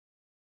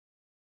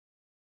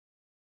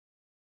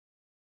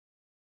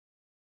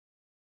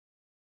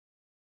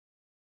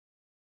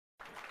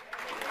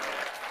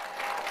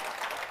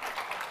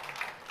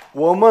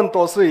我们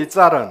都是一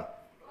家人.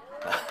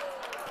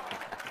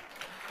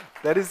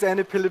 There is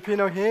any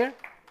Filipino here?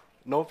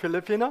 No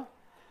Filipino?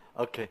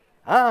 Okay.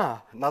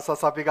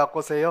 nasasabi 갖고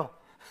오세요.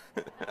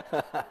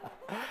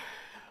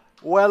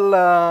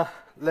 Well,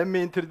 let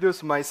me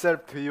introduce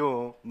myself to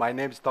you. My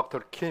name is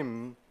Dr.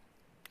 Kim.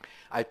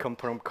 I come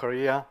from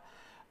Korea.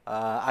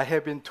 I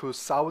have been to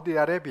Saudi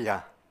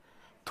Arabia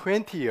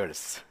 20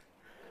 years.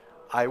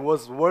 I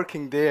was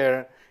working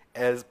there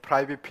as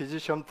private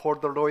physician for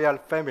the royal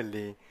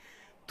family.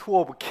 Two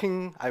of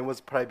king, I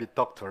was private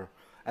doctor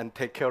and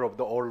take care of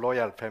the whole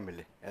royal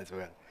family as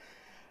well.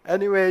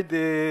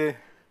 Anyway,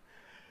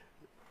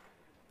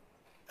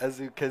 as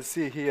you can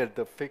see here,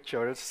 the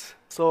pictures.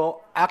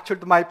 So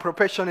actually my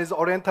profession is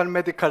Oriental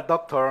medical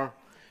doctor.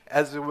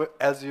 As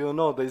you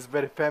know, is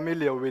very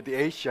familiar with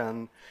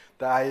Asian.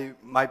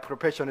 My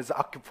profession is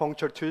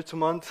acupuncture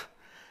treatment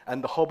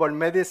and herbal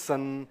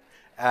medicine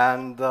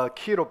and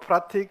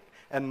chiropractic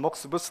and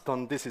Mox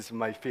Boston. This is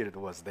my field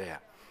was there.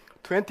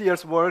 20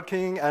 years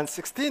working and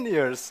 16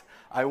 years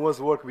I was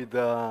work with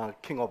the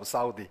King of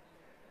Saudi.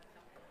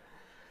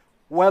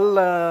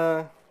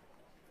 Well,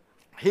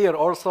 here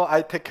also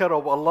I take care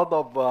of a lot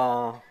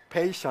of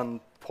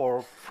patients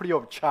for free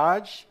of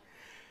charge.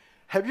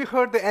 Have you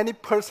heard that any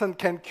person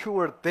can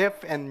cure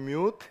deaf and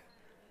mute?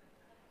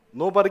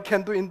 Nobody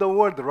can do in the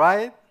world,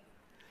 right?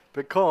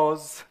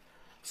 Because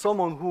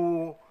someone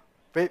who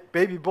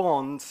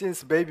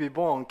since baby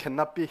born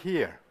cannot be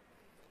here.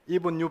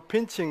 Even you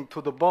pinching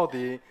to the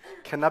body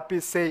cannot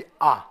be say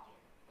ah.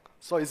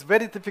 So it's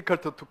very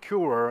difficult to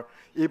cure.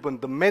 Even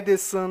the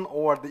medicine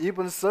or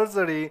even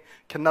surgery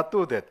cannot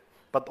do that.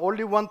 But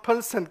only one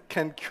person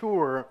can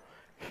cure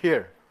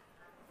here.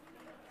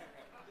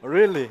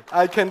 Really,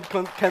 I can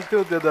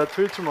do the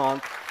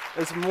treatment.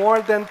 It's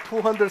more than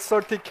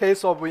 230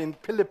 cases in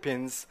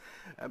Philippines.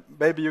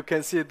 Maybe you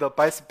can see the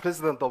Vice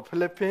President of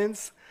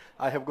Philippines.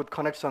 I have good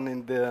connection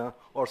in the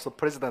also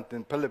President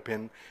in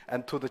Philippines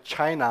and to the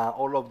China,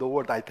 all over the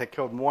world. I take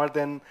care of more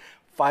than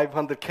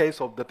 500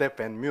 cases of the deaf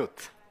and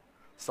mute.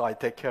 So I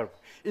take care of.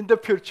 In the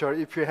future,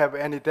 if you have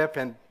any deaf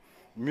and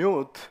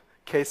mute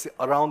case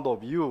around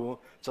of you,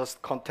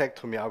 just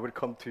contact me. I will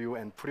come to you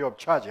and free of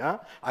charge. Huh?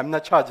 I'm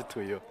not charged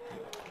to you.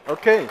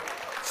 Okay.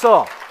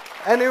 So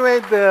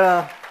anyway,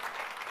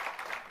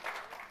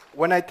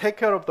 when I take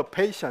care of the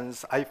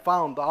patients, I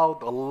found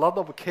out a lot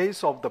of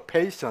cases of the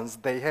patients,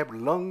 they have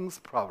lungs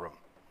problem.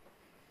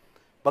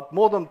 But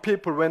modern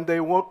people, when they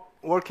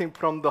working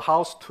from the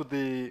house to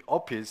the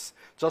office,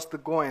 just to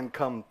go and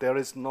come, there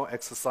is no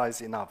exercise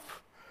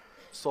enough.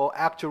 So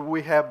actually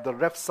we have the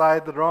left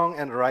side lung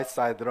and right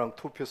side lung,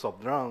 2 pieces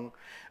of lung.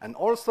 And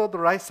also the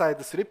right side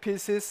 3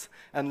 pieces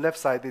and left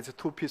side is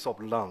 2 pieces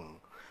of lung.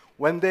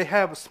 When they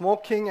have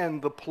smoking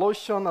and the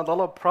pollution, a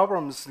lot of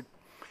problems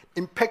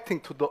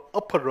impacting to the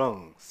upper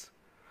lungs.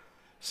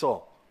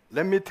 So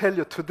let me tell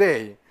you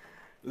today,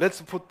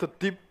 let's put the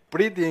deep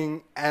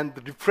breathing and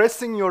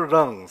refreshing your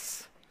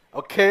lungs.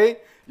 Okay?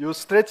 You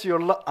stretch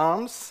your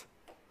arms,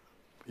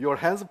 your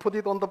hands put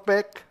it on the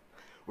back.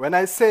 When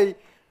I say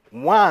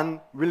 1,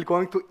 we're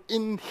going to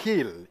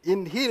inhale.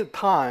 Inhale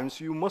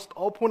times, you must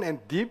open and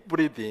deep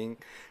breathing.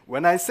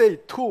 When I say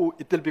 2,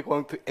 it will be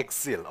going to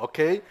exhale,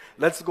 okay?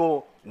 Let's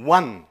go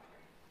 1,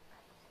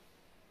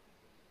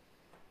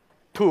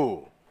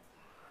 2.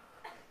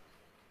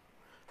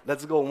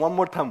 Let's go one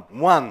more time.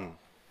 1,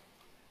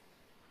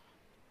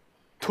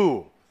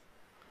 2.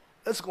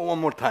 Let's go one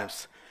more time.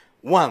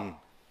 1,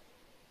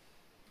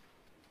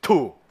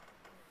 2.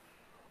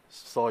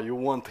 So you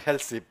want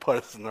healthy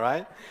person,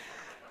 right?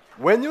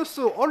 When you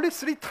do only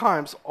 3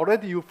 times,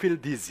 already you feel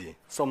dizzy,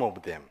 some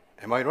of them.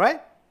 Am I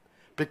right?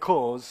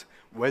 Because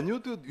when you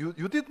do,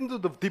 you didn't do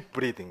the deep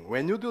breathing.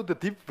 When you do the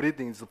deep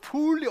breathing, it's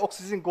fully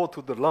oxygen go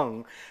to the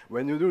lung.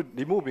 When you do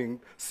removing,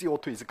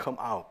 CO2 is come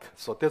out.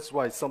 So that's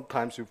why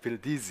sometimes you feel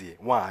dizzy.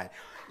 Why?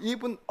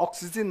 Even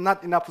oxygen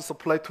not enough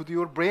supply to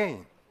your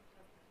brain.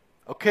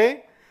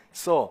 Okay?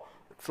 So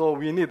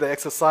we need the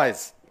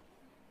exercise.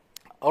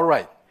 All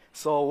right.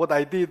 So what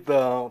I did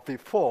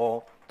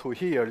before to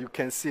here, you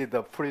can see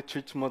the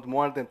pre-treatment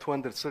more than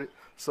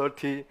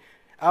 230.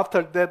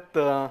 After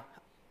that,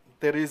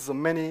 there is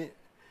many,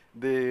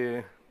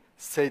 they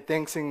say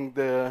thanks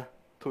to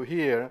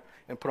here,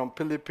 and from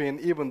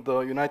Philippines, even the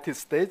United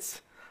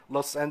States,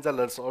 Los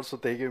Angeles also,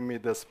 they give me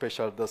the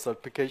special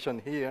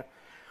certification here.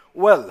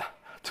 Well,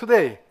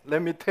 today,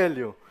 let me tell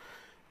you,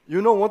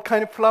 you know what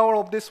kind of flower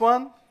of this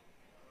one?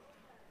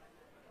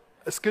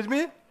 Excuse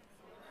me?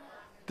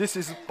 This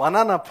is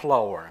banana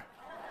flower.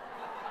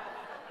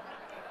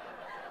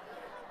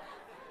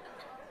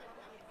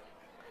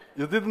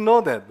 You didn't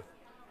know that?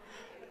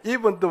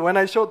 Even when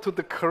I show to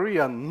the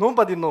Korean,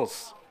 nobody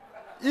knows.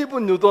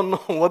 Even you don't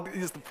know what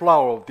is the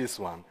flower of this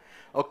one.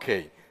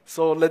 Okay,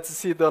 so let's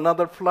see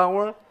another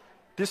flower.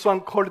 This one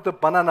called the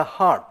banana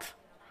heart,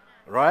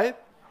 right?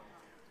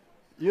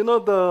 You know,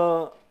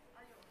 the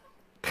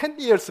 10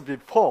 years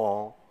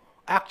before,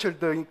 actually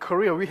in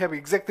Korea, we have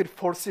exactly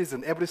 4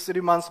 seasons. Every 3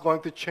 months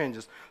going to change.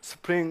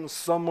 Spring,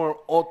 summer,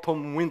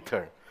 autumn,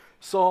 winter.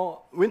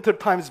 So winter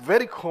time is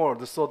very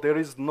cold, so there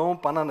is no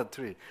banana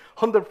tree.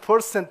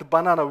 100%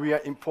 banana we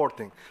are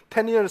importing.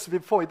 10 years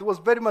before, it was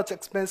very much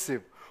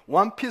expensive.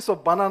 One piece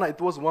of banana,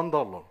 it was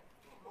 $1.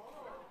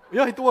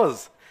 Yeah, it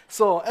was.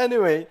 So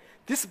anyway,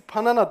 this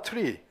banana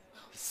tree,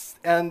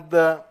 and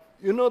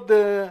you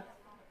know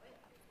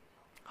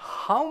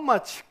how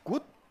much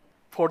good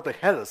for the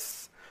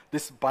health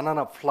this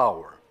banana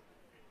flower.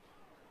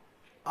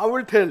 I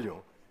will tell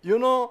you. You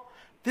know,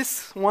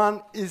 this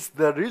one is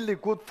the really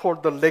good for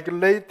the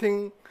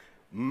regulating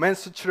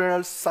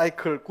menstrual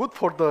cycle, good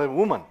for the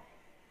woman.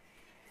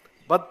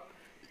 But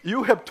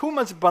you have too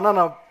much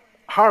banana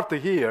heart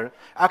here.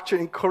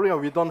 Actually, in Korea,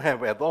 we don't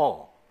have at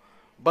all.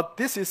 But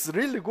this is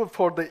really good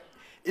for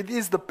it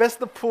is the best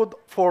food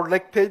for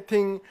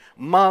lactating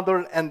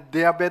mother and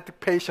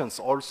diabetic patients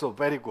also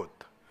very good.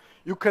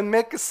 You can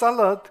make a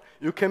salad,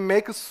 you can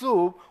make a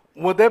soup,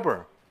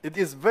 whatever. It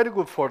is very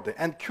good for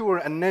and cure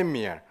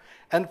anemia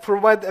and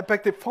provide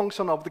effective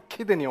function of the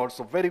kidney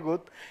also very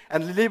good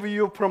and relieve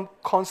you from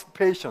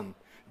constipation.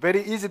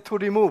 Very easy to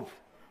remove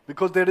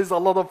because there is a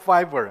lot of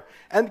fiber.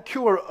 And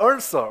cure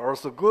ulcer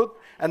also good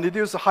and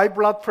reduce high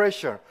blood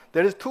pressure.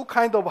 There is two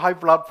kinds of high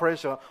blood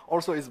pressure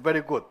also is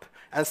very good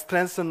and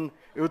strengthen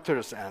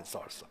uterus ends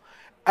also.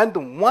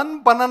 And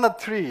one banana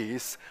tree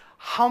is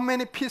how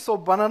many pieces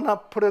of banana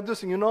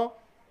producing, you know?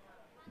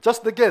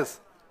 Just the guess.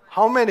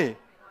 How many?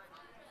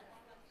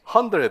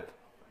 100.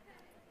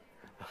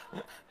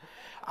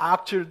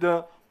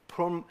 Actually,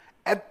 from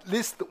at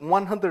least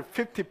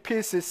 150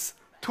 pieces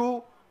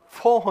to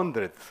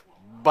 400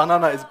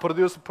 banana is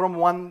produced from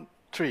one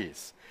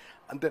trees.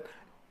 And then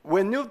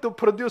when you do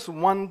produce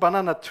one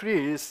banana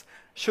trees,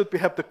 should we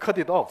have to cut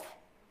it off?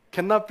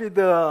 Cannot be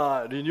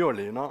the renewal,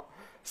 you know.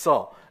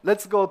 So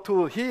let's go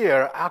to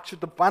here. Actually,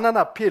 the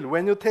banana peel.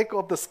 When you take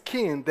off the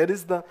skin, there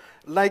is the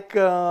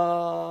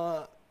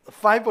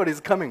fiber is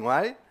coming,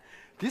 right?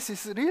 This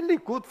is really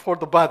good for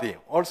the body.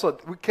 Also,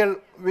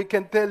 we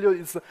can tell you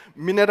it's a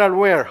mineral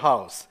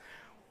warehouse.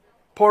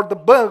 For the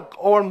bug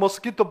or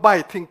mosquito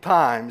biting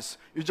times,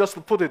 you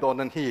just put it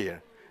on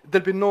here.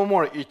 There'll be no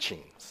more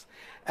itchings.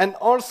 And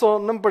also,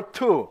 number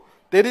 2,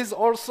 there is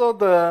also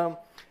the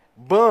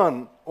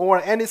burn or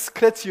any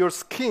scratch your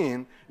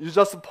skin, you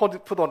just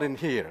put on in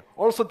here.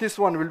 Also, this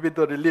one will be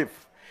the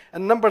relief.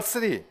 And number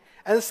 3,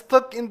 and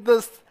stuck in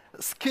the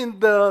skin,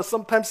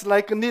 sometimes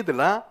like a needle,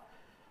 huh?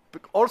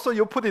 Also,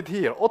 you put it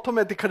here.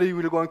 Automatically, you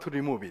will going to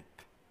remove it.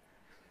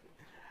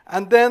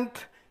 And then,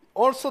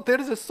 also, there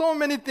is so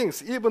many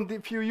things. Even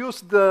if you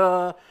use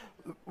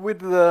with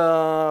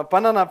the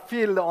banana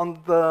peel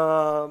on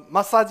the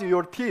massage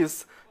your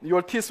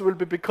teeth will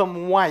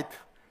become white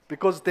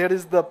because there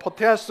is the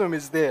potassium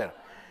is there.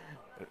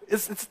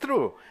 It's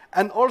true.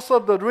 And also,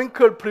 the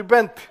wrinkle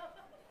prevent.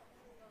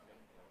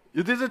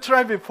 You didn't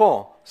try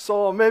before.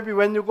 So maybe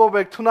when you go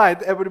back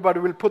tonight,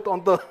 everybody will put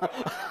on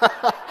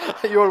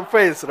your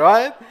face,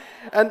 right?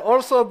 And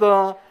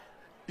also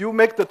you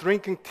make the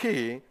drinking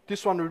tea,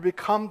 this one will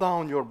calm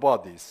down your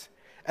bodies.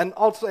 And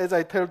also, as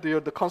I told you,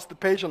 the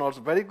constipation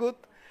also very good.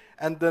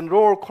 And then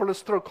lower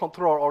cholesterol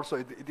control also,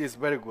 it is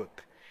very good.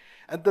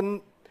 And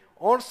then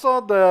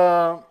also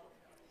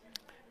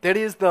there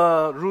is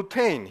the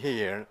lutein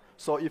here.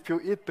 So if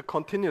you eat the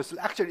continuously,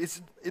 actually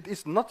it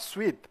is not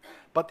sweet,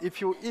 but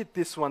if you eat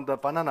this one, the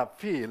banana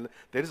peel,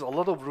 there is a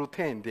lot of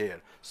lutein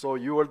there. So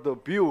the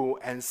view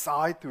and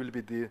sight will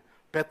be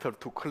better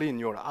to clean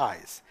your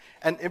eyes.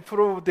 And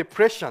improve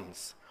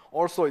depressions,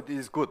 also it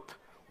is good.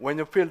 When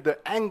you feel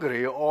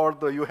angry or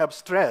you have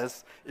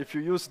stress, if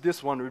you use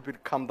this one, it will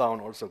come down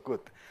also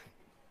good.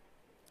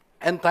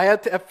 And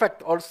diet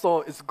effect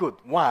also is good.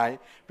 Why?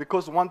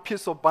 Because one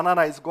piece of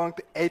banana is going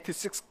to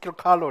 86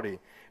 kilocalories.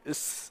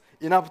 It's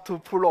enough to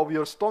full of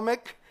your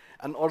stomach,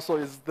 and also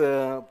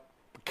the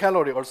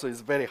calorie also is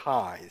very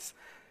high.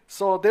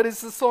 So there is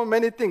so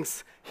many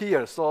things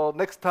here. So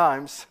next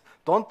times,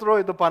 don't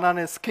throw the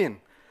banana skin.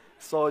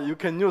 So you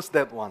can use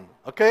that one,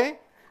 okay?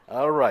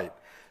 All right.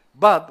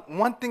 But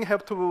one thing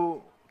have to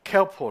be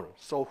careful.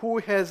 So who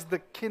has the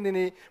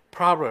kidney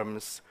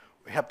problems,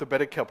 we have to be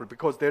very careful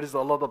because there is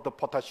a lot of the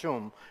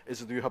potassium,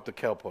 you have to be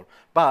careful.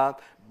 But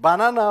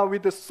banana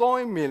with the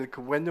soy milk,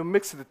 when you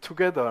mix it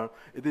together,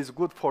 it is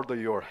good for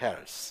your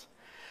health.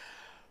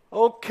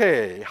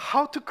 Okay,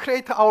 how to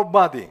create our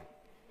body?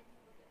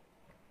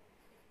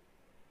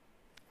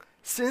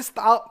 Since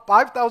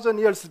 5,000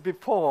 years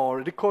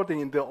before,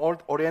 recording in the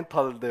old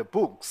Oriental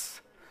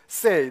books,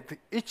 said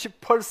each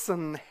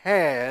person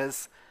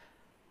has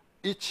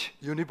each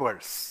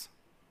universe.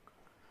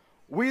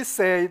 We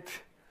said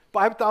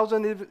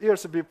 5,000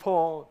 years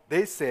before,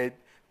 they said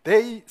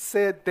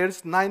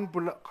there's 9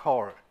 black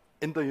holes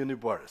in the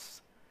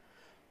universe.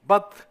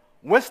 But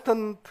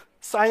Western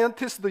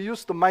scientists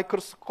use the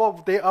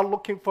microscope, they are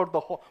looking for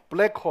the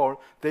black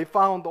hole, they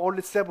found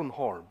only 7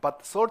 holes.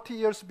 But 30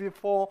 years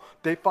before,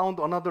 they found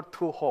another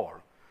 2 holes.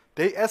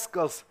 They ask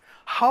us,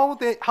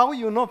 how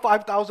you know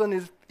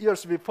 5,000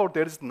 years before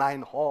there is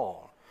 9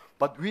 holes?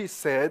 But we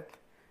said,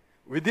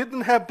 we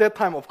didn't have that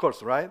time, of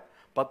course, right?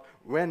 But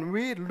when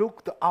we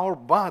looked at our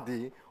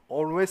body,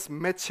 always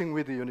matching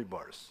with the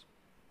universe.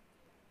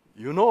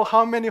 You know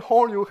how many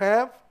holes you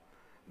have?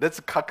 Let's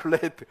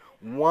calculate.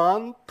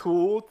 1,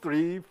 2,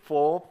 3,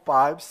 4,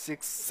 5,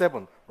 6,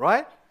 7,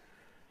 right?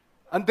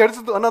 And there's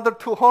another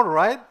 2 holes,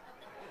 right?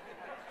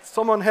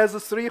 Someone has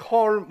 3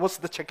 holes,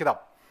 must check it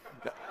out.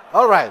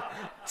 All right.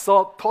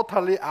 So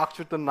totally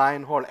actually the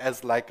 9 holes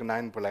as like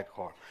 9 black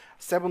holes.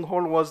 7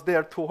 holes was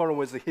there, 2 holes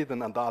was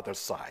hidden on the other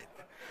side.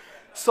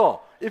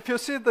 So if you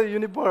see the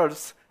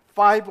universe,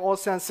 5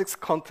 ocean, 6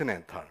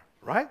 continental,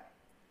 right?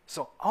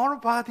 So our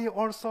body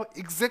also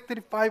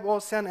exactly 5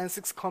 ocean and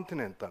 6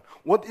 continental.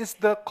 What is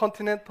the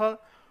continental?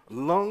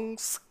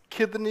 Lungs,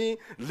 kidney,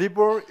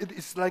 liver, it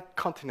is like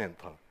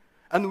continental.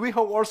 And we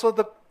have also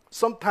the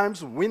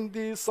sometimes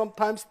windy,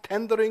 sometimes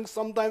tendering,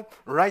 sometimes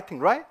writing,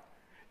 right?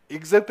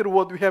 Exactly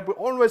what we have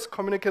always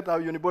communicate our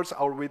universe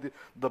out with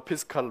the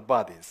physical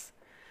bodies.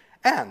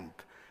 And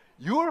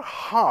your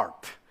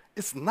heart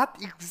is not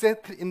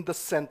exactly in the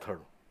center,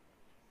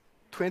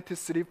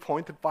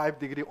 23.5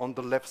 degree on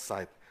the left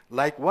side.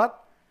 Like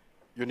what?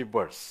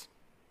 Universe.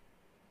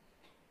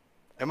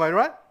 Am I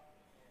right?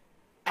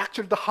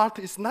 Actually, the heart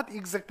is not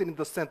exactly in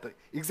the center,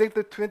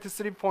 exactly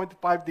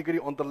 23.5 degree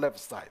on the left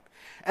side.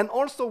 And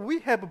also, we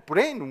have a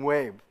brain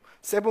wave,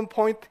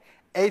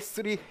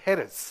 7.83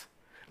 hertz,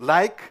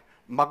 like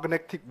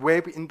magnetic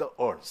wave in the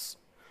earth.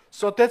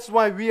 So that's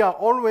why we are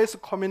always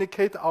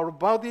communicate our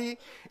body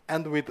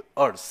and with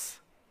earth.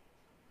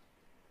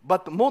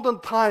 But modern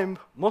time,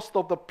 most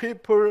of the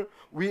people,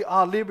 we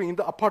are living in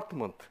the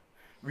apartment.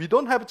 We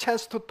don't have a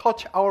chance to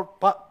touch our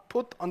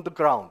foot on the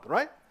ground,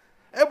 right?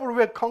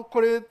 Everywhere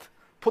concrete,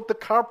 put the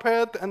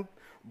carpet and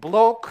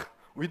block.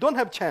 We don't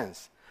have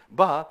chance.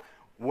 But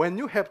when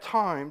you have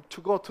time to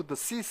go to the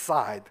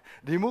seaside,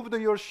 remove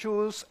your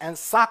shoes and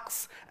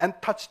socks and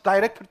touch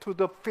directly to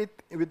the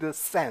feet with the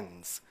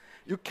sands.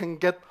 You can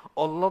get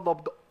a lot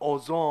of the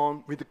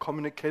ozone with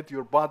communicate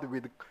your body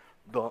with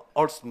the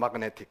Earth's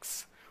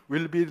magnetics.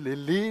 Will be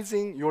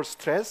releasing your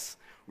stress,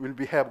 will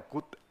be have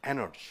good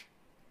energy.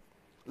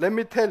 Let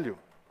me tell you,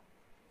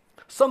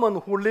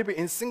 someone who live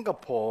in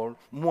Singapore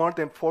more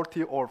than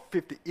 40 or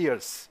 50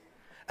 years,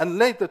 and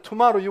later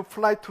tomorrow you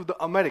fly to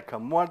the America,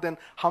 more than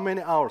how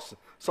many hours?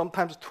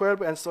 Sometimes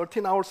 12 and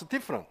 13 hours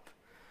different.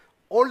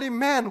 Only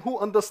men who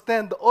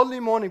understand the early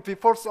morning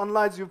before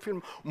sunrise, you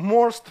feel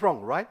more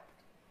strong, right?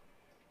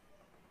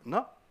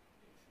 No?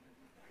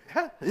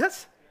 Yeah,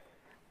 yes?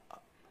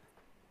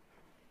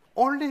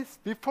 Only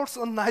before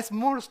sunrise,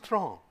 more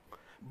strong.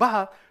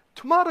 But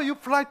tomorrow you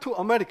fly to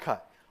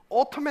America,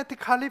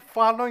 automatically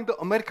following the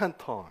American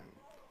time.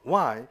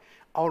 Why?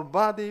 Our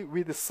body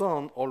with the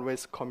sun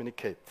always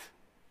communicate.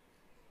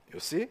 You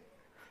see?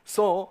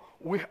 So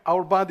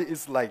our body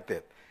is like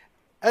that.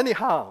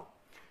 Anyhow,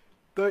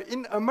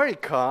 in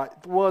America,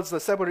 it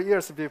was several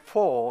years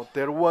before,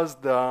 there was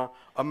the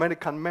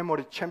American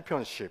Memory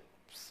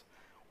Championships.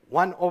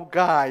 One of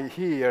guy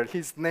here,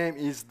 his name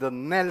is the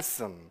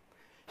Nelson.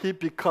 He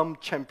become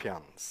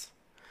champions.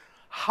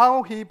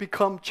 How he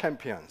become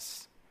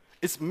champions?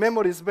 His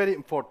memory is very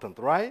important,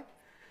 right?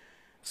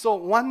 So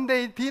one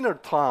day dinner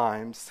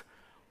times,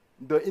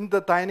 in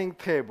the dining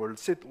table,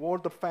 sit all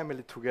the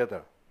family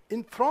together.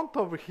 In front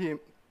of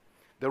him,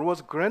 there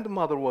was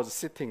grandmother was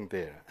sitting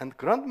there. And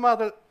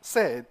grandmother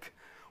said,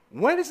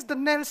 "Where is the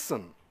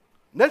Nelson?"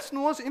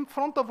 Nelson was in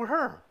front of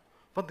her.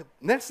 But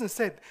Nelson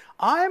said,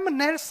 "I'm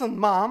Nelson,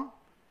 Mom."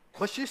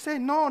 But she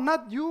said, "No,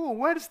 not you.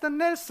 Where is the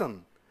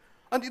Nelson?"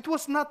 And it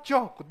was not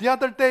joke. The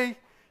other day,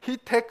 he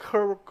take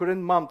her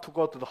grandmom to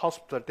go to the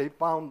hospital. They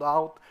found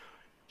out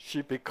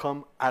she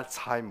become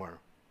Alzheimer.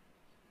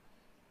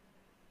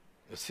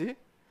 You see?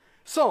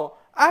 So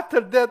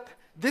after that,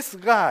 this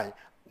guy,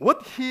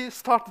 what he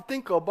started to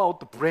think about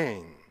the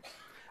brain.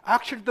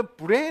 Actually, the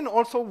brain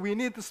also, we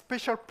need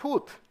special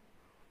food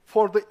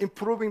for the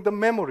improving the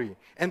memory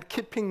and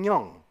keeping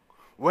young.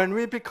 When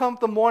we become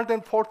the more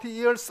than 40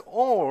 years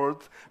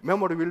old,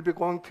 memory will be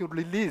going to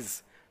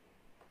release.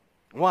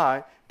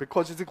 Why?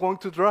 Because it's going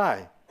to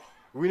dry.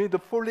 We need to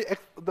fully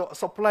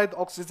supply the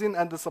oxygen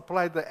and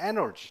supply the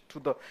energy to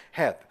the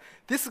head.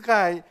 This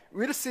guy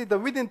will see that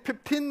within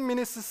 15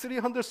 minutes,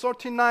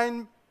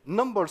 339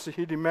 numbers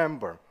he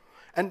remember.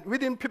 And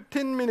within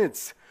 15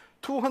 minutes,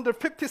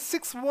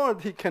 256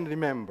 words he can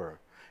remember.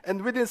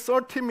 And within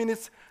 30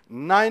 minutes,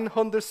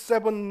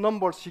 907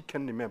 numbers he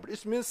can remember.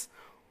 It means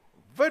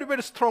very,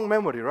 very strong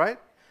memory, right?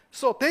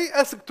 So they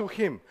asked to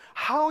him,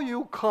 how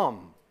you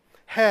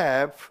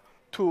have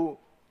to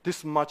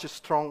this much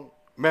strong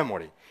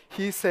memory?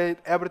 He said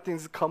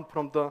everything's come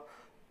from the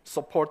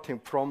supporting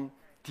from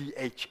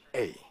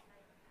DHA.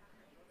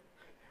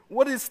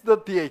 What is the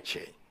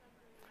DHA?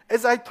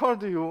 As I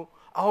told you,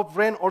 our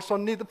brain also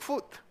needs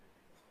food.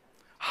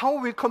 How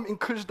we can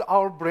increase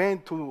our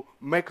brain to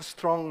make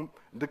strong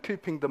the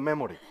keeping the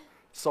memory?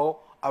 So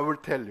I will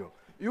tell you.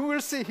 You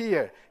will see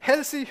here,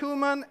 healthy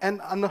human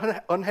and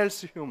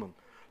unhealthy human.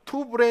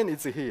 Two brain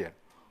is here.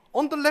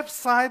 On the left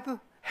side,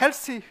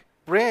 healthy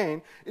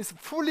brain is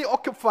fully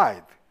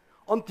occupied.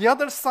 On the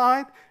other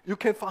side, you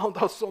can find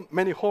out so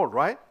many holes,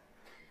 right?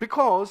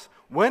 Because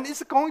when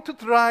it's going to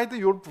dry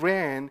your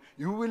brain,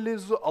 you will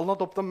lose a lot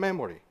of the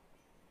memory.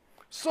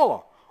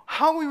 So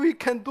how we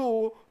can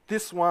do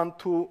this one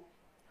to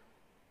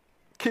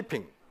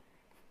keeping?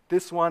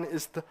 This one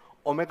is the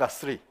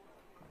omega-3.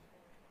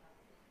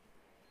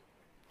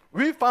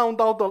 We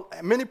found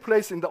out many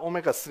places in the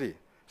omega-3.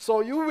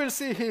 So you will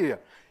see here,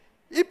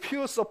 if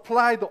you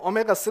supply the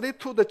omega-3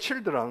 to the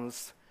children,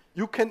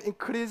 you can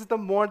increase the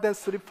more than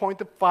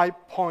 3.5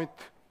 point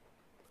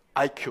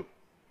IQ.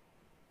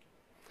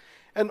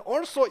 And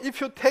also, if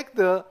you take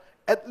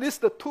at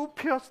least the 2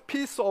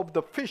 pieces of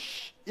the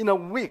fish in a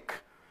week,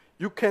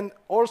 you can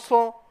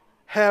also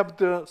have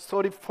the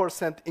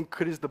 30%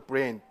 increase the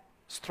brain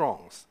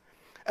strongs.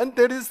 And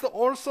there is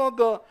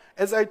also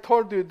as I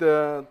told you,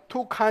 the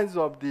 2 kinds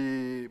of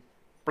the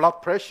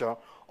blood pressure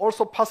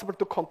also possible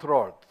to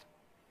control.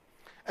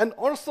 And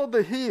also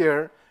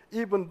here,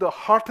 even the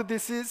heart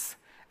disease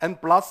and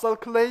blood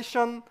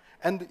circulation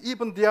and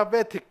even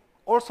diabetic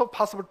also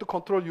possible to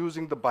control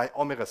using the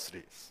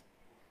omega-3s.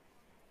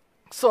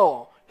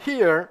 So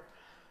here,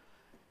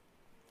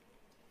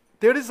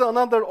 there is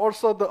another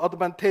also the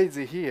advantage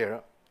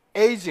here,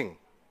 aging.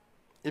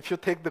 If you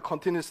take the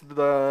continuous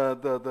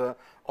the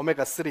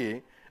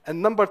omega-3, and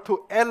number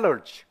 2,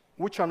 allergy.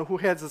 Which one who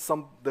has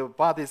the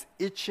body's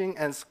itching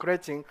and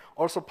scratching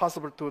also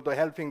possible to the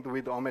helping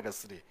with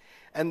omega-3.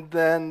 And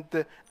then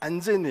the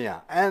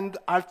angina and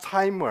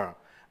Alzheimer,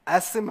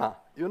 asthma,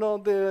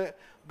 the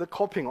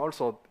coughing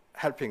also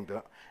helping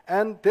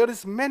and there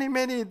is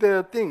many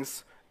the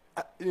things.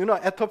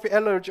 Atopic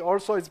allergy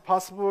also is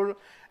possible,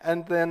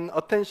 and then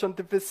attention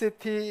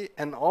deficit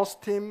and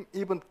autism,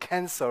 even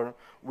cancer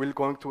will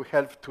going to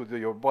help to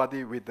your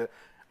body with the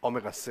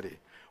omega-3.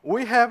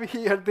 We have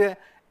here the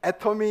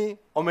Atomy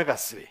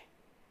omega-3.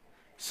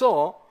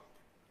 So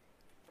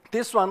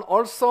this one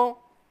also,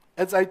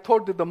 as I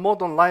told you, the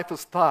modern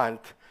lifestyle,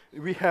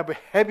 we have a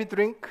heavy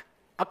drink,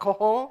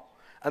 alcohol,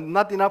 and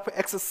not enough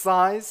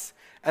exercise,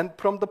 and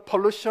from the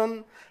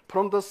pollution,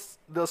 from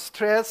the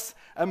stress,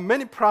 and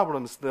many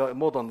problems, the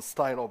modern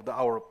style of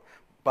our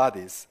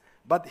bodies.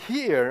 But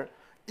here,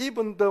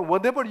 even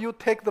whatever you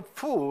take the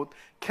food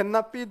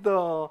cannot be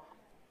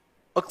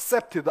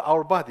accepted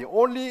our body.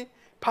 Only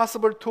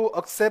possible to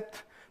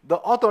accept the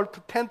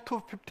adult 10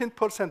 to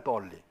 15%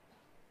 only.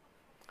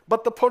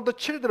 But for the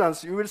children,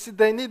 you will see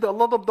they need a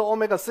lot of the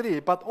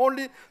omega-3, but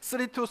only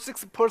 3 to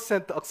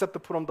 6%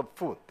 accepted from the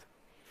food.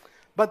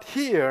 But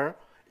here,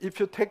 if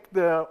you take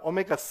the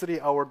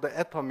omega-3 or the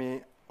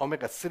Atomy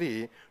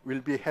omega-3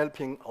 will be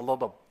helping a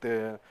lot of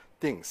the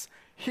things.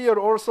 Here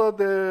also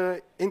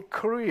in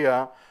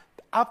Korea,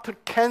 after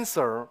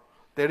cancer,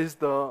 there is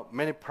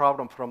many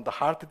problems from the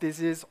heart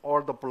disease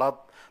or the blood,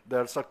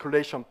 the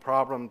circulation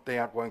problem, they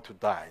are going to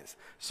die.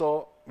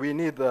 So we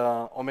need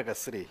the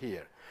omega-3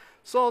 here.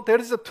 So there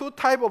is 2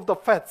 types of the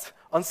fats,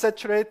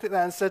 unsaturated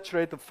and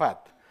saturated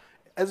fat.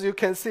 As you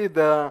can see,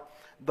 the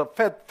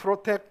fat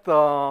protect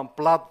the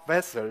blood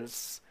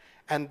vessels,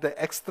 and the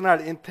external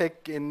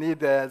intake is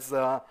needed as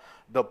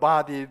the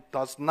body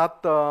does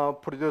not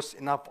produce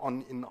enough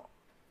in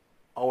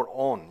our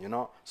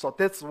own, So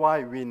that's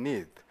why we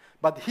need.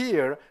 But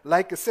here,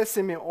 like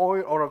sesame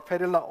oil or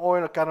perilla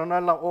oil,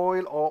 canola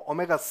oil, or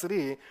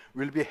omega-3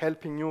 will be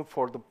helping you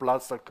for the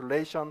blood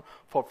circulation,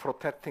 for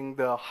protecting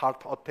the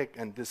heart attack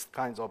and these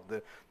kinds of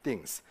the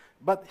things.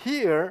 But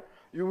here,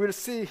 you will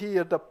see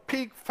here the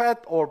pig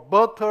fat or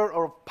butter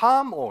or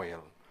palm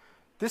oil.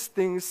 These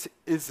things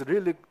is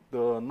really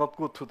not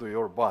good to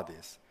your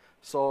bodies.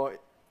 So,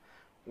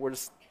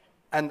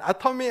 and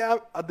Atomy,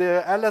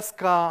 the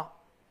Alaska,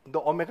 the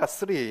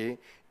omega-3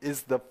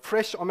 is the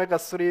fresh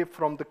omega-3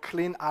 from the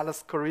clean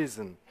Alaska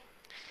region.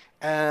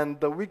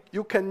 And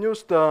you can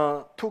use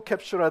the 2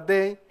 capsules a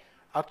day,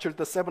 actually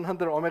the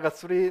 700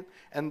 omega-3,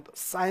 and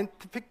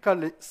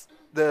scientifically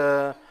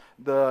the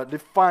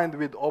refined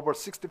with over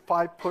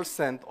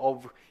 65%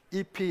 of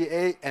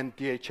EPA and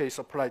DHA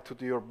supplied to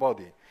your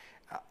body.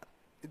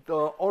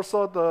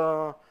 Also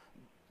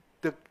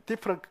the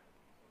different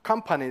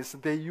companies,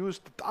 they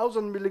used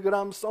 1,000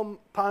 milligrams.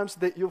 Sometimes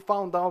you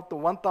found out the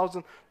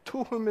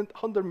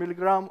 1,200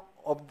 milligrams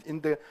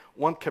in the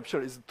 1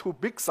 capsule is too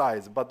big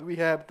size, but we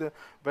have the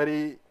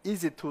very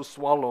easy to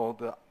swallow,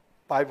 the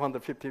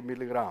 550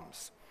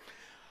 milligrams.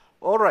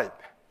 All right,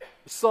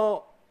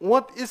 so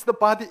what is the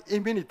body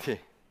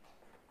immunity?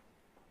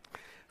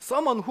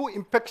 Someone who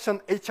infection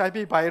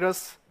HIV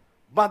virus,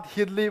 but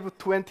he lived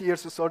 20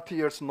 years, 30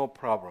 years, no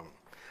problem.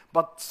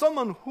 But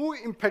someone who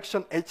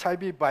infection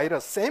HIV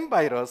virus, same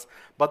virus,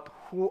 but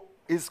who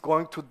is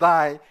going to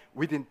die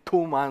within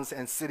 2 months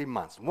and 3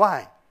 months.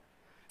 Why?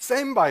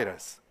 Same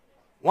virus.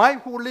 Why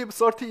who live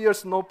 30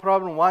 years, no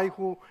problem? Why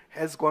who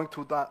is going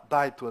to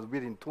die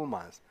within 2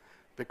 months?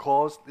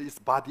 Because it's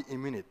body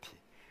immunity.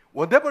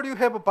 Whatever you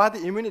have a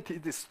body immunity,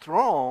 it is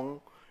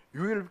strong,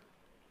 you will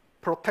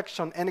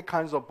protection any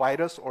kinds of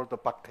virus or the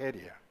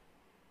bacteria.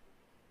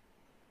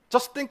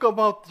 Just think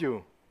about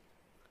you.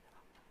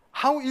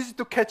 How easy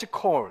to catch a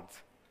cold?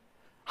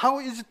 How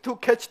easy to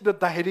catch the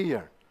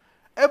diarrhea?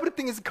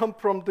 Everything is come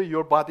from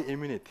your body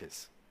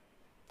immunities.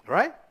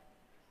 right?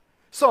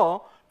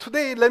 So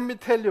today, let me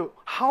tell you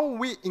how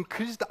we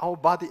increased our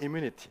body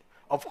immunity.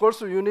 Of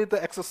course, you need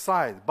the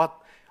exercise, but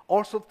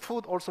also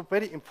food also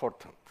very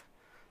important.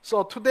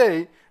 So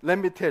today, let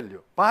me tell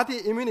you,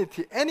 body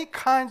immunity, any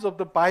kinds of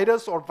the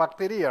virus or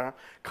bacteria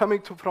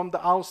coming from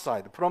the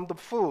outside, from the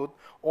food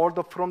or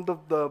from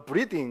the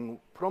breathing,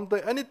 from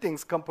the anything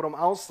come from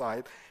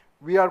outside,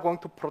 we are going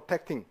to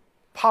protecting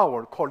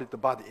power, call it the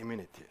body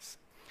immunities.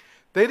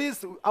 There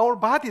is, our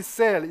body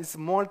cell is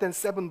more than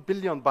 7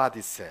 billion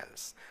body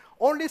cells.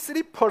 Only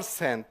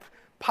 3%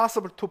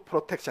 possible to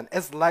protection,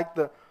 as like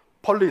the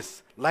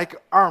police, like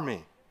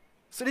army,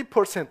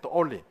 3%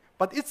 only.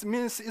 But it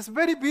means it's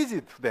very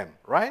busy to them,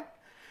 right?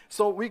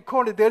 So we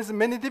call it, there's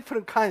many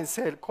different kinds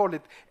of cell, call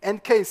it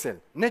NK cell,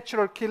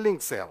 natural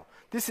killing cell.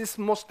 This is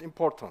most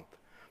important.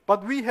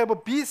 But we have a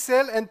B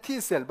cell and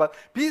T cell, but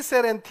B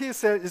cell and T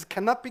cell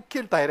cannot be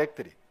killed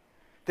directly.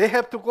 They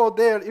have to go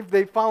there if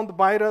they found the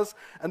virus,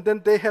 and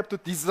then they have to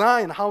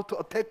design how to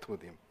attack to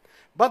them.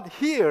 But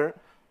here,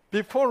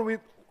 before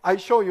I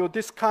show you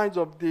this kinds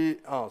of the,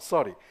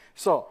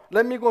 So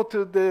let me go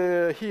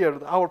to here,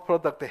 our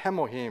product, the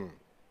HemoHIM.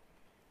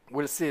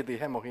 We'll see the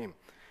HemoHIM.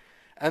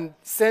 And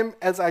same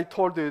as I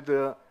told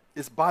you,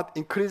 is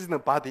increasing the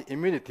body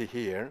immunity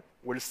here.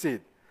 We'll see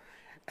it.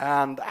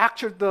 And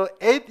actually, the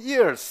 8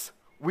 years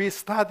we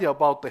study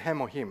about the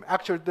HemoHIM.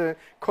 Actually, the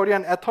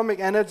Korean Atomic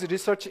Energy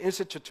Research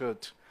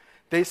Institute,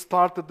 they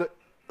started the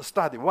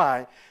study.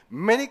 Why?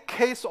 Many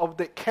cases of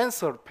the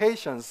cancer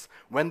patients,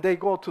 when they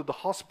go to the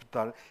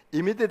hospital,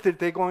 immediately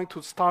they're going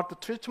to start the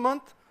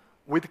treatment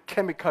with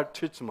chemical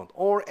treatment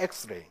or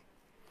X-ray.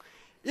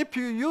 If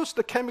you use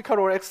the chemical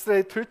or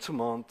X-ray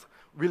treatment,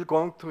 we're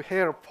going to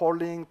hair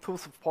falling,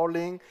 tooth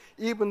falling,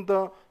 even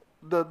the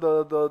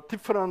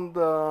different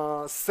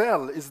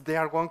cell they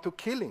are going to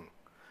killing.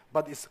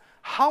 But it's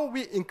how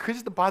we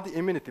increase the body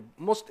immunity.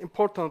 Most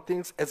important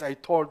things, as I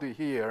told you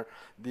here,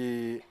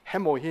 the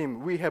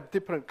HemoHIM, we have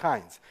different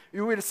kinds.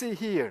 You will see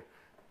here,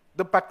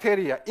 the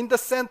bacteria. In the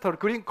center,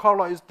 green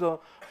color is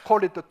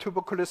call it the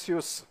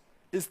tuberculosis,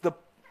 is the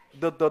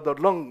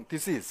lung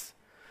disease.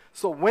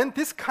 So when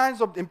this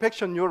kinds of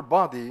infection in your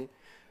body,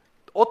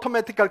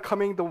 automatically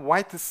coming the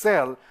white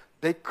cell,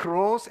 they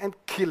cross and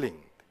killing.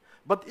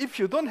 But if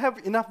you don't have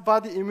enough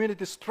body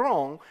immunity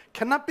strong,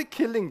 cannot be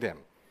killing them.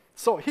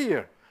 So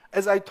here,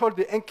 as I told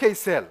you, NK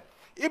cell,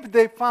 if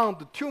they found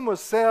the tumor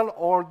cell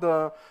or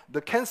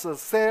the cancer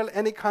cell,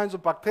 any kinds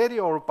of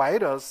bacteria or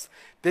virus,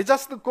 they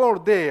just go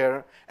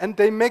there and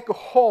they make a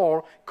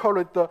hole, call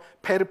it the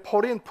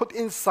periporine, put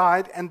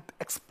inside and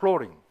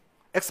explosion,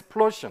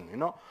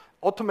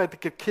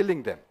 automatically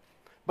killing them.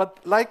 But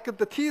like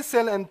the T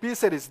cell and B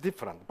cell is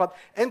different, but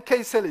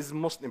NK cell is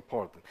most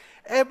important.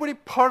 Every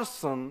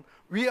person,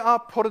 we are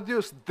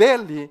produced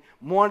daily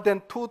more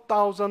than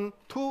 2,000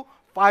 to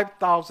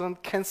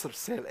 5,000 cancer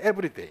cells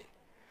every day.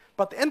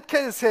 But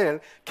NK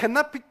cell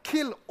cannot be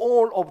kill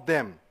all of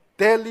them.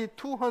 Daily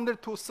 200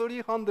 to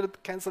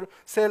 300 cancer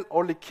cell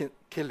only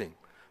killing.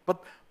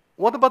 But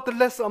what about the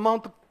less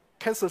amount of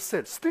cancer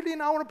cells? Still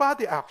in our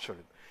body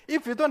actually.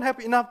 If you don't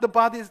have enough the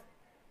body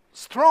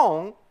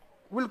strong,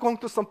 will going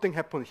to something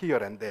happen here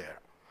and there.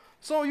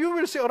 So you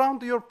will see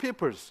around your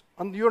peoples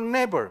and your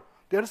neighbor,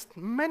 there's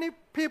many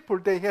people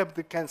they have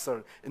the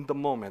cancer in the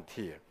moment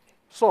here.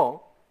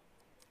 So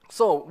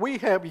we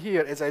have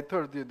here, as I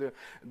told you,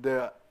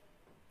 the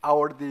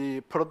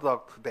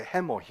product, the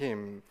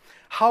HemoHIM,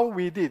 how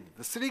we did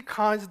the 3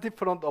 kinds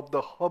different of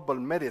the herbal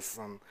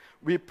medicine.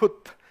 We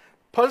put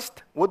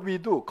first, what we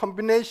do,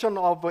 combination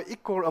of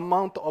equal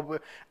amount of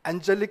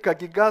Angelica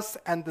gigas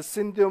and the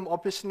Syndium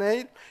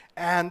officinale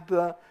and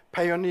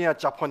Paeonia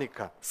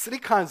japonica. 3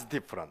 kinds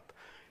different.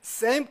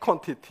 Same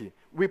quantity,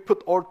 we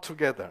put all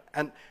together.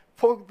 And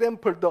for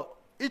example,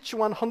 each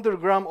 100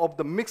 gram of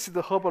the mixed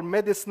herbal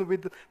medicine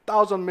with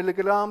 1,000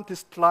 milligram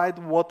distilled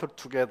water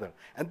together.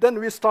 And then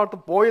we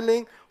start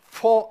boiling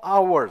 4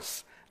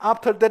 hours.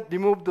 After that,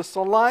 remove the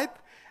sunlight.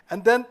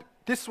 And then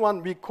this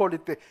one, we call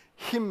it the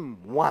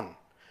HIM1.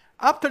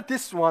 After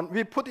this one,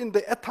 we put in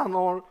the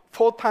ethanol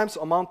 4 times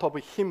amount of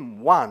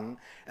HIM1,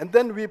 and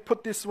then we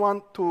put this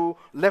one to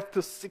left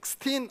to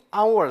 16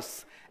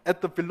 hours at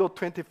the below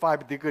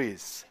 25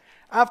 degrees.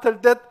 After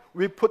that,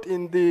 we put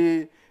in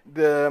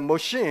the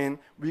machine,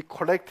 we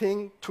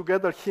collecting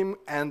together HIM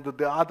and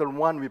the other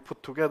one we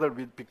put together,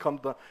 we become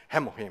the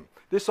HemoHIM.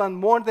 This one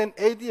more than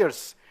 8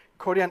 years,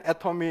 Korean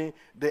Atomy,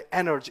 the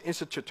Energy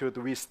Institute,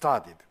 we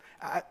studied.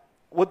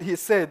 What he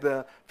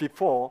said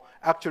before,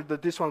 actually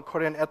this one,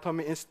 Korean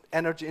Atomy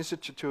Energy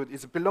Institute,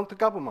 is belong to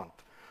government.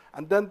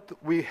 And then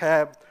we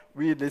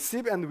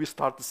receive and we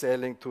start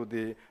selling through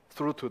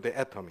to the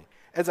Atomy.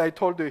 As I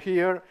told you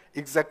here,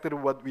 exactly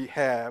what we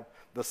have,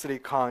 the 3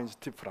 kinds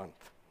different.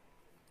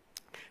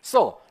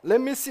 So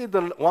let me see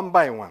the one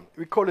by one.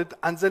 We call it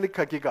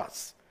Angelica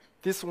gigas.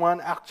 This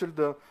one, actually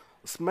the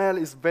smell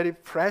is very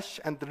fresh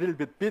and a little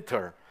bit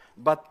bitter.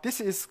 But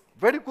this is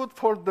very good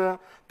for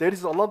there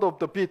is a lot of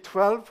the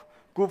B12,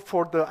 good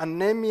for the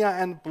anemia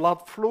and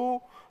blood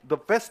flow, the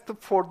best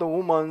for the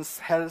woman's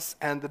health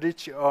and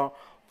rich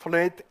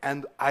folate,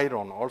 and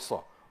iron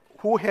also.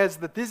 Who has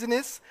the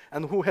dizziness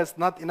and who has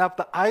not enough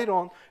the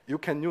iron, you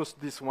can use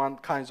this one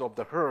kinds of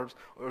the herbs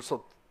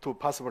also to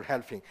possible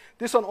helping.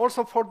 This one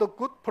also for the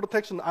good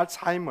protection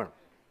Alzheimer.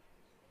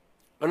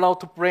 Allow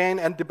to brain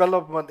and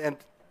development and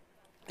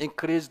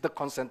increase the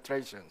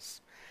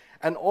concentrations.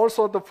 And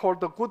also for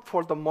the good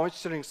for the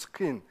moisturizing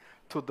skin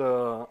to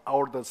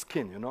the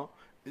skin, you know,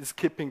 is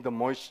keeping the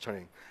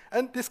moisturing.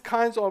 And this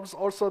kinds of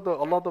also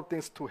a lot of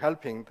things to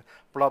helping the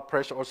blood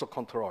pressure also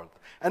controlled.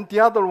 And the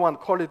other one,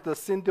 call it the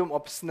syndrome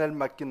of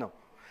Snell-McGinnis.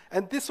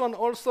 And this one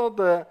also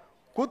the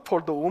good for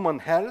the woman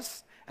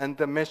health and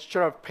the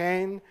menstrual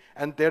pain.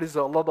 And there is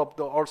a lot of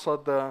also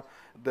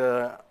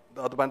the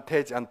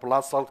advantage and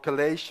blood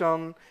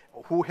circulation.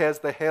 Who has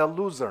the hair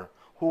loser?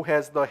 Who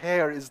has the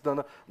hair is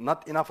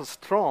not enough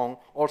strong,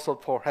 also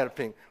for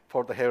helping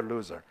for the hair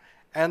loser.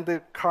 And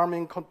the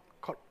calming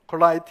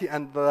quality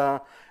and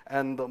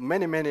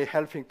many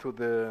helping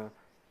to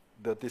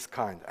this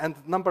kind. And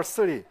number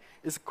 3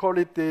 is called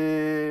it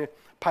the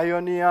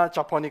Pioneer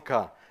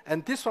Japonica.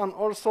 And this one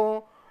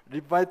also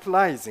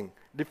revitalizing,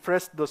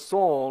 refresh the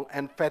soul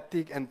and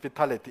fatigue and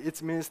vitality.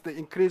 It means to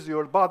increase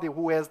your body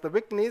who has the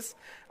weakness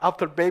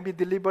after baby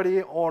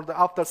delivery or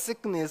after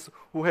sickness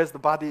who has the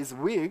body is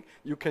weak,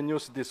 you can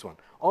use this one.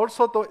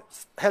 Also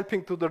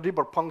helping to the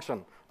liver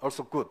function,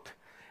 also good.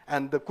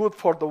 And the good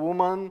for the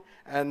woman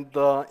and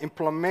the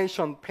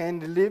inflammation, pain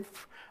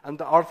relief, and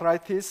the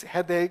arthritis,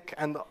 headache,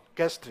 and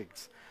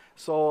gastrics.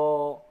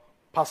 So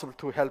possible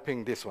to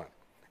helping this one.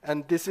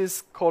 And this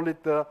is call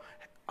it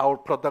our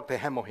product, the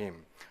HemoHIM.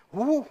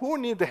 Who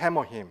need the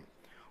HemoHIM?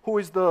 Who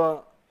is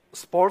the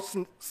sports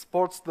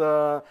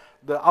the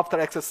after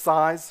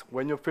exercise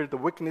when you feel the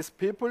weakness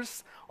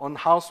peoples on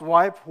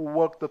housewife who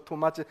work too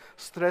much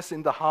stress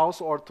in the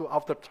house or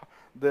after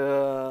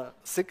the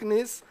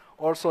sickness,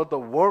 also the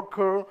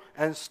worker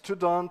and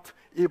student,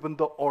 even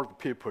the old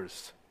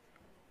peoples.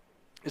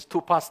 It's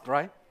too fast,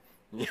 right?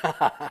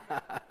 Yeah.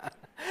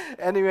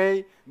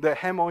 Anyway, the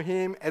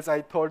HemoHIM, as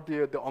I told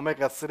you, the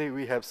omega-3,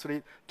 we have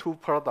two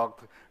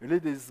products. Really,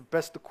 this is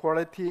best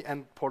quality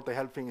and for the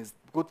helping is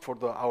good for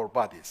our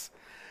bodies.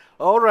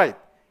 All right,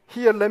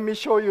 here, let me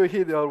show you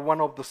here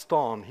one of the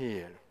stone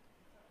here.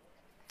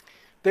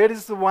 There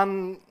is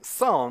one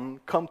son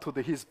come to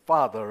his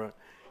father.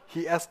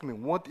 He asked me,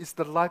 what is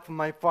the life of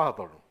my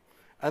father?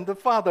 And the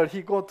father,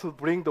 he go to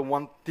bring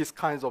these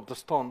kinds of the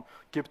stone,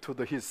 give to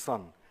his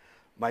son.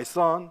 My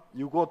son,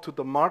 you go to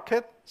the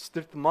market,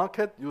 street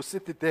market, you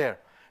sit there.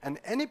 And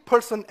any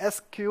person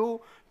ask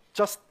you,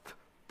 just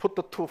put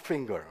the 2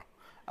 finger.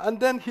 And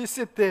then he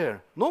sit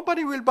there.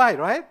 Nobody will buy,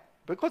 right?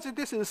 Because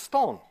this is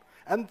stone.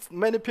 And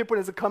many people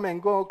is come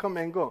and go, come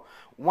and go.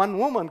 One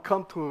woman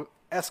come to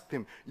ask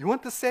him, you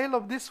want the sale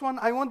of this one?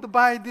 I want to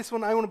buy this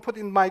one. I want to put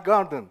in my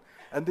garden.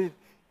 And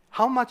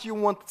how much you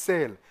want to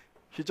sell?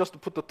 He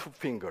just put the 2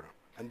 finger.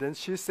 And then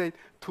she said,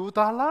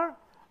 $2?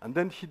 And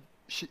then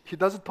he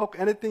doesn't talk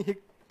anything. He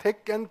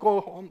take and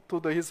go home to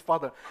his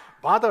father.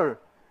 Father,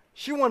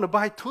 she want to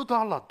buy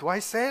 $2. Do I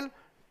sell?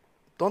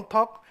 Don't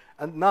talk.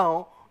 And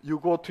now you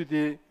go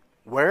to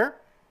where?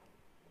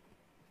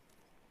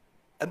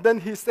 And then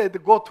he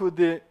said, go to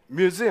the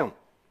museum.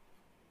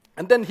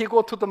 And then he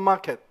go to the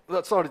market.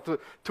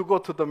 To go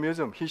to the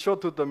museum. He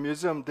showed to the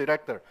museum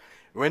director.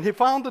 When he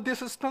found this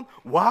stone,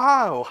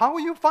 wow, how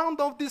you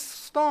found of this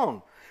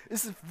stone?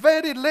 It's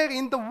very rare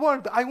in the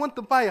world. I want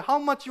to buy. How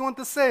much you want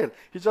to sell?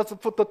 He just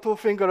put the 2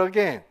 finger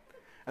again.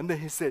 And then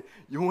he said,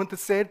 you want to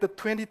sell the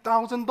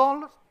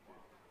 $20,000?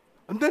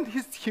 And then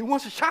he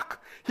was shocked.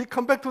 He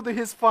come back to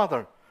his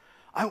father.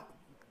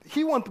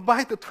 He want to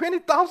buy the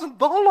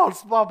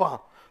 $20,000,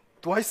 Baba.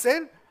 Do I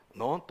sell?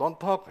 No, don't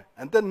talk.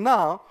 And then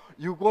now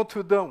you go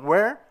to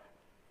where?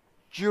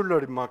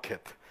 Jewelry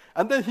market.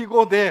 And then he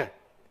go there.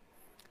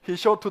 He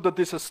showed to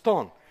this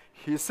stone.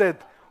 He said,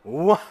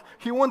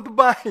 he want to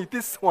buy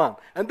this one.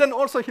 And then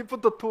also he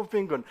put the 2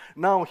 finger.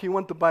 Now he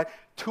want to buy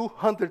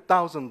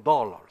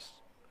 $200,000.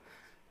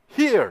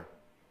 Here,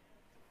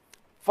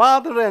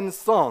 father and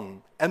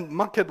son and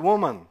market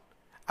woman,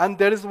 and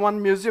there is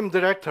one museum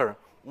director,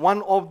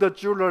 one of the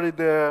jewelry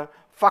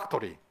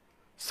factory.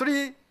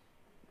 3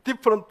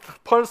 different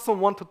person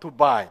wanted to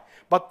buy,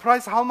 but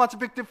price how much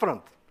big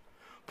different?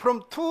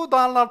 From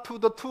 $2 to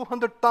the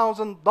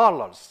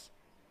 $200,000.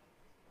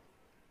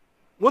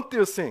 What do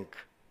you think?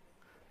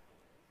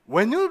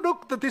 When you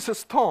look at this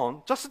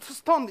stone, just the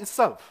stone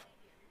itself,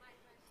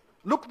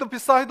 look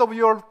beside of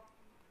your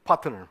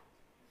partner.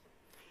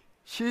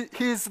 He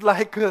is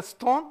like a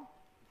stone.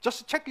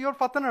 Just check your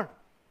partner.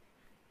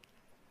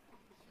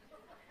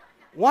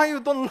 Why you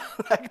don't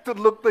like to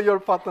look at your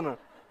partner?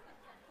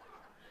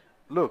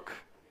 Look.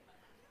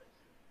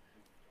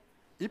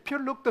 If you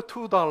look the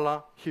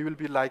 $2, he will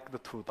be like the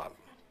 $2.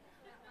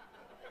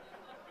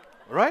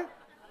 Right?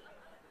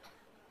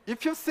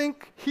 If you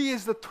think he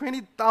is the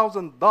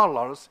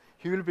 $20,000,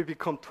 he will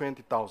become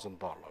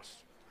 $20,000.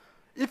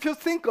 If you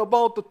think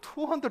about the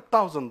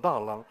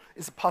 $200,000,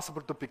 it's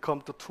possible to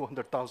become the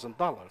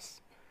 $200,000.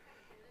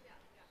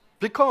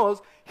 Because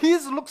he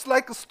looks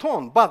like a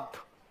stone, but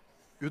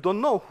You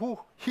don't know who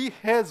he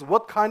has,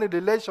 what kind of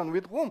relation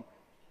with whom.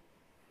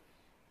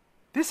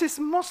 This is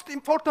most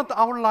important in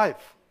our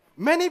life.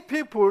 Many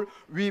people,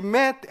 we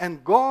met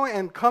and go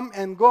and come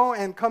and go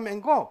and come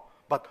and go.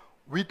 But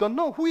we don't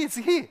know who is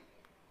he.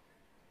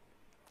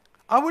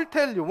 I will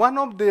tell you, one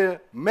of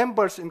the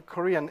members in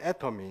Korean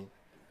Atomy,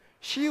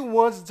 she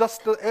was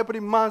just every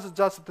month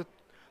just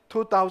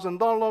 $2,000,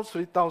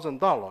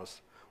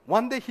 $3,000.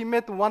 One day he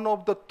met one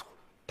of the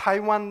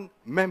Taiwan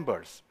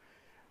members.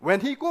 When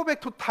he go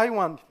back to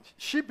Taiwan,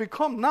 she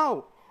become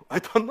now, I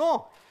don't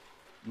know,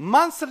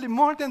 monthly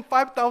more than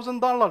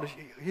 $5,000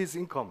 his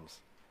incomes.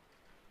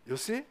 You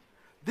see,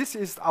 this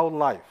is our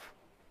life.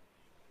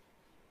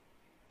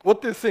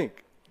 What do you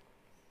think?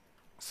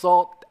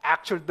 So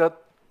actually that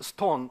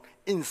stone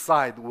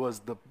inside was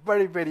the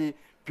very, very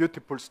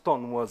beautiful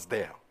stone was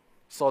there.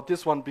 So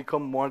this one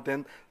become more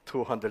than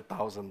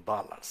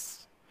 $200,000.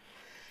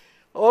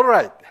 All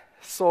right,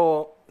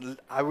 so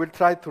I will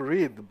try to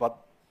read, but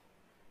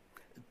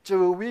这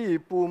位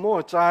父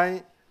母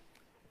在，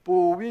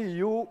不为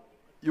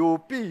有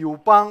必有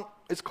帮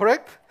is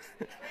correct?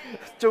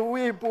 这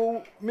位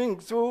不民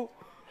主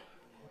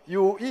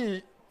有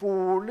意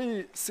不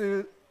利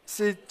是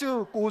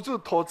就雇主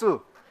投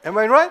资 Am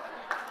I right?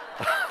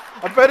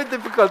 Very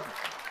difficult.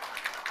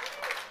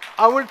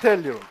 I will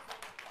tell you.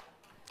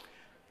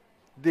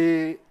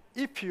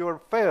 If your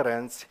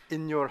parents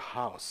in your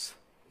house,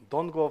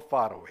 don't go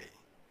far away.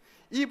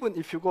 Even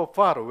if you go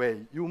far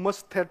away, you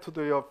must tell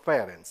to your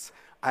parents,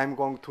 I'm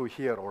going to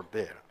here or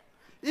there.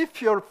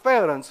 If your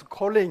parents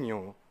calling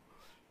you,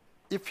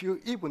 if you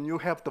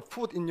have the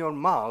food in your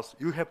mouth,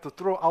 you have to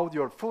throw out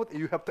your food,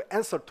 you have to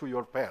answer to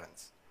your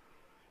parents.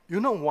 You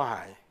know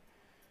why?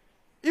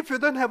 If you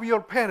don't have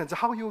your parents,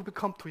 how you will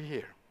come to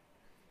here?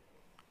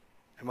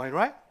 Am I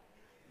right?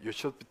 You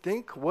should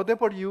think,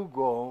 whatever you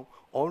go,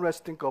 always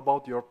think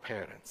about your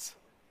parents.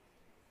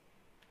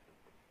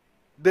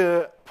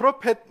 The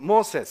prophet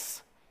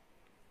Moses,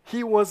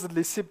 he was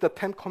received the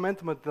 10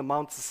 commandments at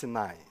Mount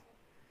Sinai.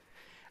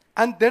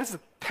 And there's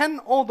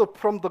 10 orders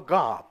from the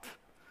God,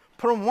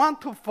 from 1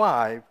 to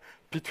 5,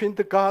 between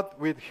the God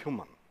with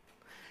human.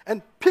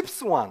 And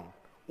fifth one,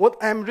 what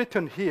I'm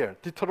written here,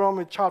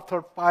 Deuteronomy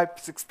chapter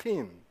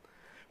 5:16,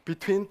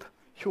 between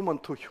human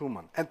to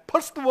human. And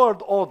first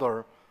word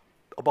order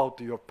about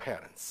your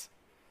parents.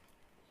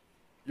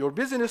 Your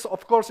business,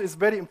 of course, is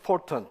very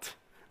important,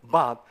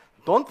 but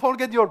don't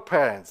forget your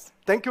parents.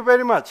 Thank you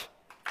very much.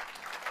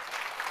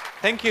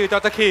 Thank you,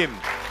 Dr. Kim.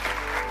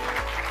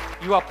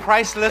 You are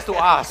priceless to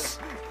us.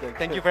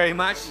 Thank you very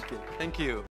much. Thank you.